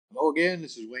again,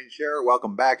 this is Wayne Scherer.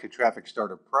 Welcome back to Traffic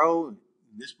Starter Pro. In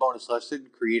this bonus lesson,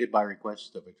 created by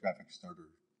request of a Traffic Starter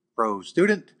Pro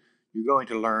student, you're going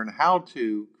to learn how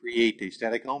to create a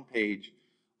static home page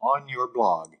on your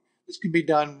blog. This can be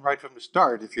done right from the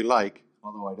start if you like,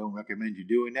 although I don't recommend you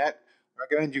doing that. I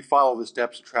recommend you follow the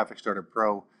steps of Traffic Starter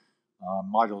Pro,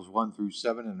 modules 1 through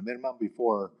 7 in a minimum,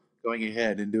 before going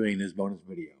ahead and doing this bonus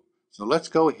video. So let's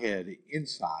go ahead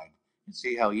inside and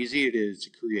see how easy it is to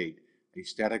create a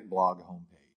static blog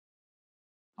homepage.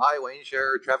 Hi, Wayne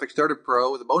Scherer, Traffic Starter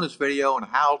Pro, with a bonus video on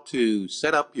how to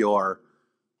set up your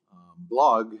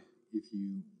blog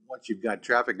once you've got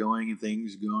traffic going and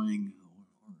things going,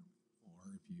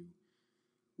 or if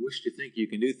you wish to think you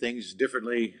can do things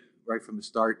differently right from the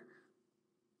start.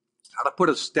 How to put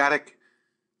a static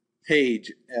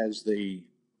page as the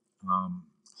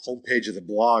homepage of the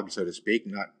blog, so to speak.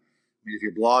 If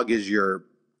your blog is your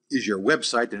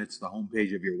website, then it's the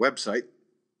homepage of your website.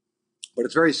 But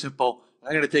it's very simple.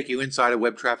 I'm going to take you inside of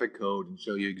Web Traffic Code and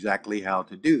show you exactly how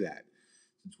to do that,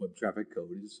 since Web Traffic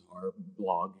Code is our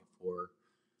blog for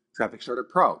Traffic Starter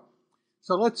Pro.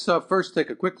 So let's first take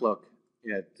a quick look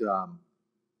at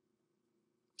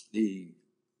the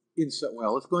inside.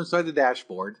 Well, let's go inside the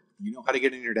dashboard. You know how to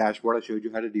get in your dashboard. I showed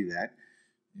you how to do that.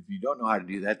 If you don't know how to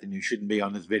do that, then you shouldn't be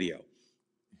on this video.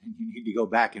 You need to go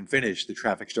back and finish the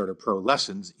Traffic Starter Pro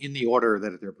lessons in the order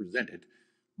that they're presented,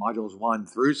 modules 1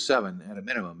 through 7 at a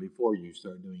minimum, before you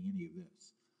start doing any of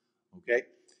this. Okay?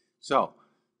 So,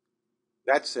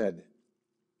 that said,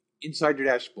 inside your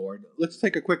dashboard, let's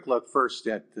take a quick look first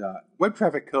at Web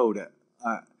Traffic Code.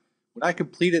 When I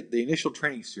completed the initial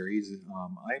training series,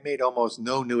 I made almost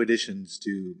no new additions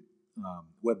to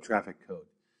Web Traffic Code.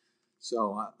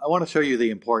 So I want to show you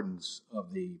the importance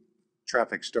of the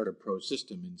Traffic Starter Pro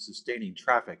system in sustaining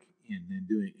traffic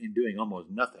and doing almost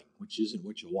nothing, which isn't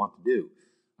what you want to do.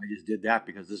 I just did that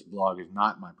because this blog is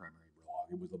not my primary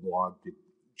blog. It was a blog to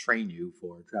train you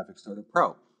for Traffic Starter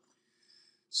Pro.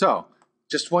 So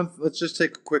let's just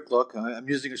take a quick look. I'm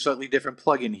using a slightly different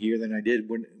plugin here than I did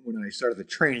when I started the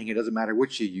training. It doesn't matter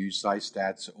which you use,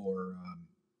 SciStats or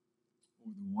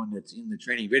the one that's in the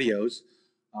training videos.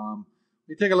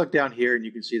 You take a look down here and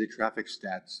you can see the traffic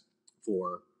stats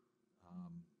for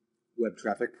Web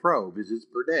Traffic Pro, visits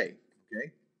per day.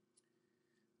 Okay,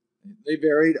 they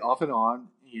varied off and on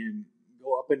and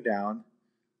go up and down,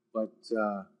 but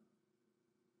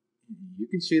you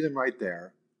can see them right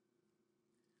there.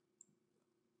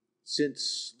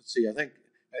 Since, let's see, I think,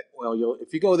 well,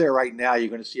 if you go there right now, you're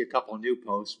going to see a couple of new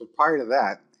posts, but prior to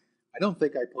that, I don't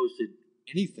think I posted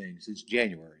anything since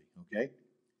January. Okay,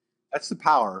 that's the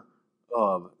power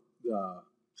of the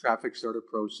Traffic Starter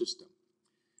Pro system.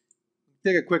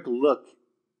 Take a quick look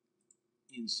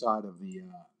inside of the,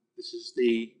 this is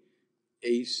the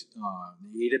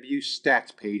AW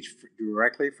stats page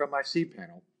directly from my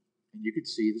cPanel, and you can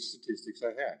see the statistics I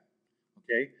had.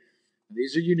 Okay, and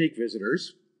these are unique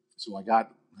visitors, so I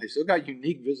still got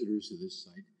unique visitors to this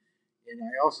site, and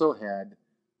I also had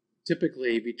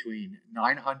typically between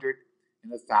 900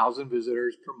 and 1,000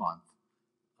 visitors per month,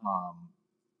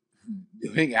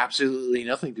 doing absolutely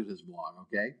nothing to this blog.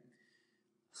 Okay.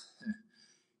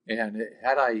 And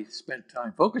had I spent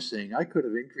time focusing, I could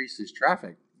have increased this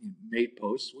traffic, made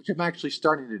posts, which I'm actually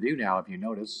starting to do now, if you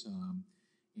notice.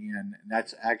 And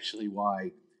that's actually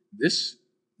why this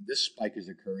spike is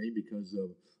occurring, because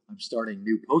I'm starting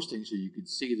new posting, so you could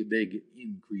see the big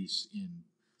increase in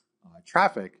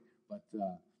traffic. But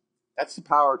that's the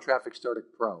power of Traffic Starter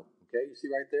Pro. Okay, you see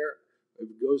right there? It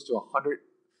goes to 100.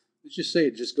 Let's just say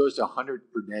it just goes to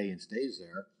 100 per day and stays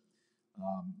there,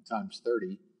 times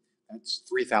 30. That's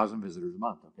 3,000 visitors a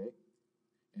month, okay?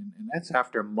 And that's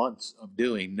after months of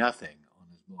doing nothing on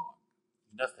this blog.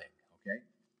 Nothing, okay?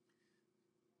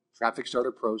 Traffic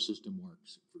Starter Pro system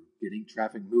works for getting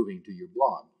traffic moving to your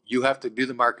blog. You have to do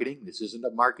the marketing. This isn't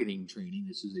a marketing training.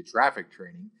 This is a traffic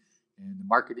training. And the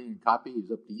marketing and copy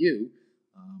is up to you,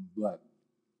 but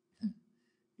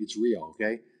it's real,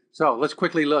 okay? So let's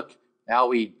quickly look how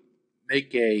we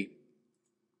make a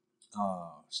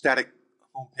static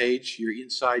homepage. You're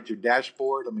inside your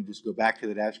dashboard. Let me just go back to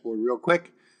the dashboard real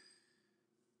quick.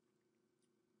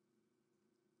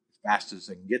 As fast as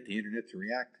I can get the internet to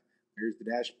react. Here's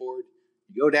the dashboard.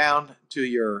 You go down to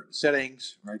your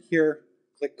settings right here.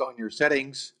 Click on your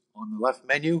settings on the left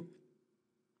menu.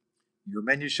 Your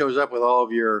menu shows up with all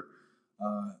of your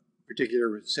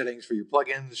particular settings for your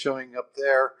plugins showing up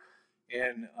there.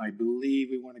 And I believe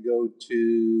we want to go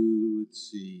to, let's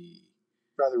see,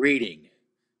 try the reading.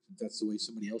 That's the way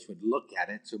somebody else would look at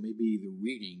it. So maybe the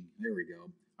reading, there we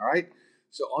go. All right.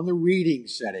 So on the reading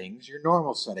settings, your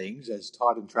normal settings, as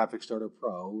taught in Traffic Starter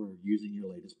Pro, or using your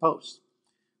latest post.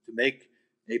 To make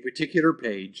a particular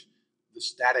page the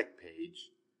static page,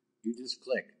 you just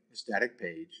click the static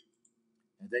page,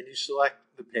 and then you select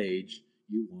the page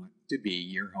you want to be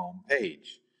your home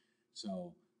page.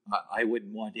 So I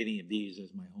wouldn't want any of these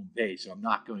as my home page, so I'm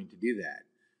not going to do that.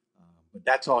 But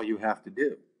that's all you have to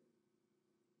do.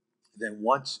 Then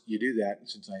once you do that,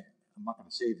 since I'm not going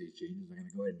to save these changes, I'm going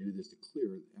to go ahead and do this to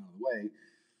clear it out of the way.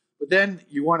 But then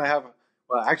you want to have,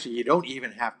 well, actually, you don't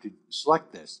even have to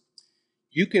select this.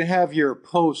 You can have your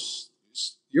posts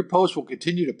will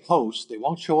continue to post. They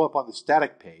won't show up on the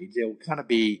static page. They'll kind of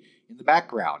be in the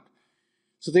background.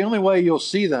 So the only way you'll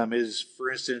see them is,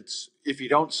 for instance, if you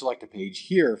don't select a page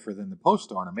here for them to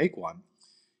post on or make one,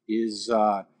 is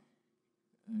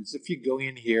if you go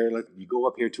in here, you go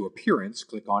up here to Appearance,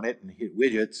 click on it, and hit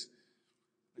Widgets.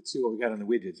 Let's see what we got on the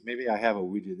widgets. Maybe I have a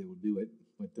widget that will do it,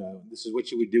 but this is what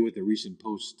you would do with the Recent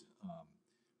Post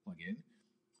plugin.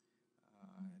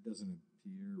 It doesn't appear.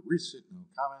 No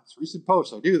comments. Recent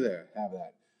Posts, I do have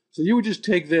that. So you would just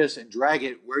take this and drag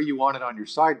it where you want it on your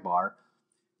sidebar.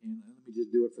 And let me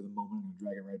just do it for the moment and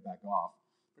drag it right back off.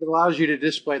 But it allows you to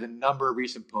display the number of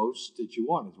recent posts that you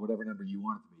want. It's whatever number you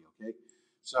want it to be, okay?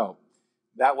 So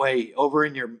that way, over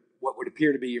in your what would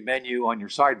appear to be your menu on your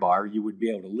sidebar, you would be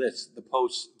able to list the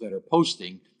posts that are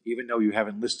posting, even though you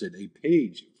haven't listed a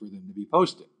page for them to be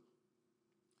posted.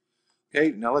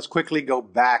 Okay, now let's quickly go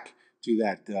back to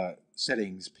that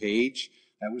settings page.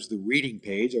 That was the reading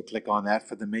page. I'll click on that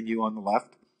for the menu on the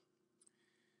left.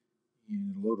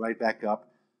 And load right back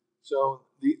up. So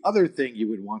the other thing you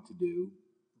would want to do,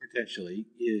 potentially,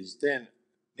 is then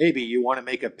maybe you want to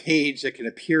make a page that can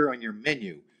appear on your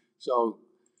menu. So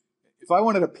if I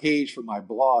wanted a page for my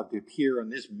blog to appear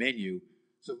on this menu,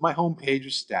 so if my home page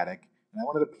was static, and I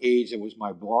wanted a page that was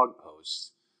my blog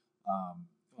posts,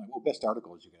 well, best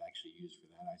articles you could actually use for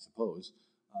that, I suppose.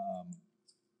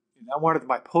 And I wanted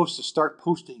my posts to start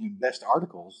posting in best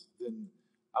articles, then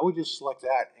I would just select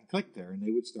that and click there, and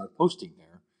they would start posting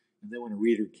there. And then when a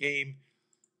reader came,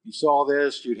 you saw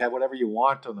this, you'd have whatever you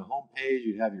want on the home page,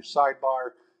 you'd have your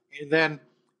sidebar, and then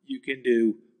you can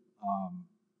do,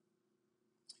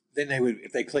 then they would,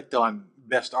 if they clicked on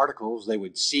best articles, they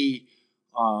would see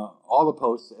all the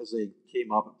posts as they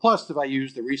came up. Plus, if I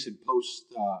use the recent post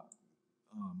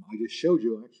I just showed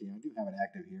you, actually, I do have it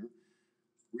active here,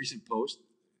 recent post,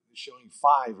 showing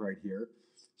 5 right here.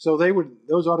 So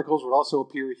those articles would also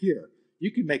appear here.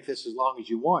 You can make this as long as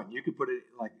you want. You could put it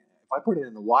like, if I put it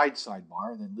in the wide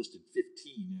sidebar and then listed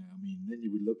 15, I mean, then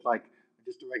you would look like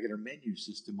just a regular menu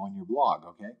system on your blog,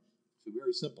 okay? So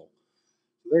very simple.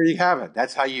 So there you have it.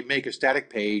 That's how you make a static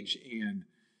page and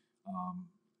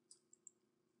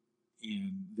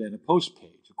then a post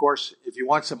page. Of course, if you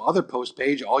want some other post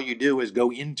page, all you do is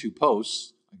go into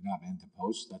posts. Not into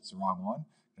posts, that's the wrong one.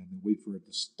 And then wait for it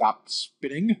to stop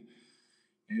spinning.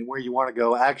 And where you want to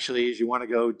go actually is you want to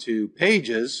go to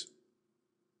Pages.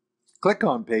 Click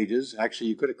on Pages. Actually,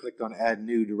 you could have clicked on Add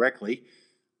New directly.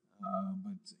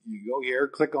 But you go here,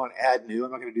 click on Add New.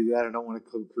 I'm not going to do that. I don't want to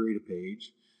create a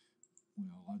page.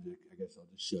 Well, I guess I'll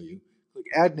just show you. Click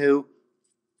Add New.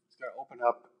 It's going to open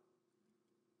up.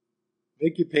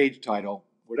 Make your page title,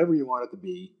 whatever you want it to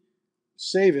be.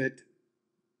 Save it.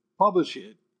 Publish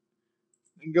it.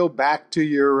 And go back to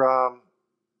your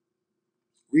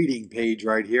reading page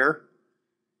right here.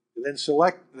 And then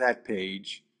select that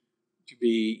page to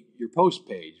be your post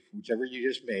page, whichever you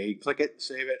just made. Click it,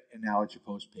 save it, and now it's your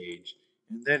post page.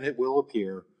 And then it will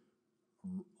appear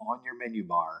on your menu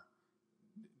bar,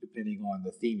 depending on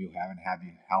the theme you have and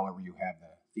however you have the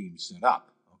theme set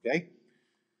up. Okay?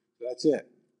 So that's it.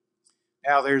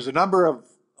 Now there's a number of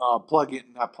not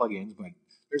plugins, but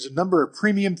there's a number of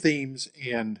premium themes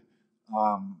and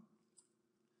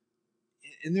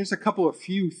there's a couple of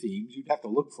few themes. You'd have to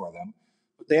look for them,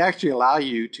 but they actually allow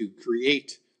you to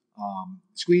create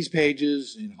squeeze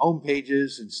pages and home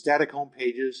pages and static home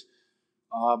pages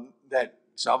that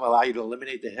some allow you to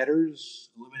eliminate the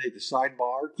headers, eliminate the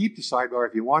sidebar, keep the sidebar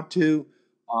if you want to,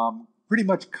 pretty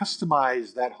much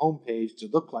customize that home page to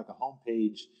look like a home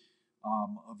page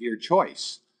of your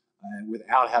choice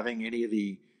without having any of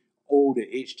the old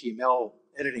HTML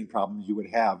editing problems you would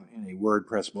have in a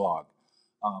WordPress blog.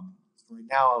 Right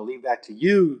now, I'll leave that to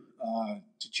you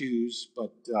to choose,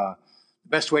 but the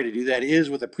best way to do that is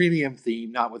with a premium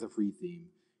theme, not with a free theme.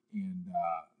 And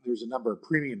there's a number of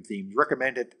premium themes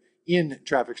recommended in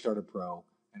Traffic Starter Pro,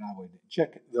 and I would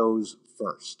check those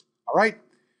first. All right?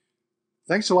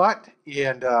 Thanks a lot,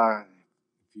 and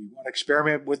if you want to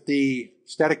experiment with the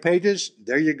static pages,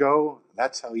 there you go.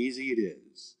 That's how easy it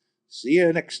is. See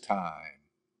you next time.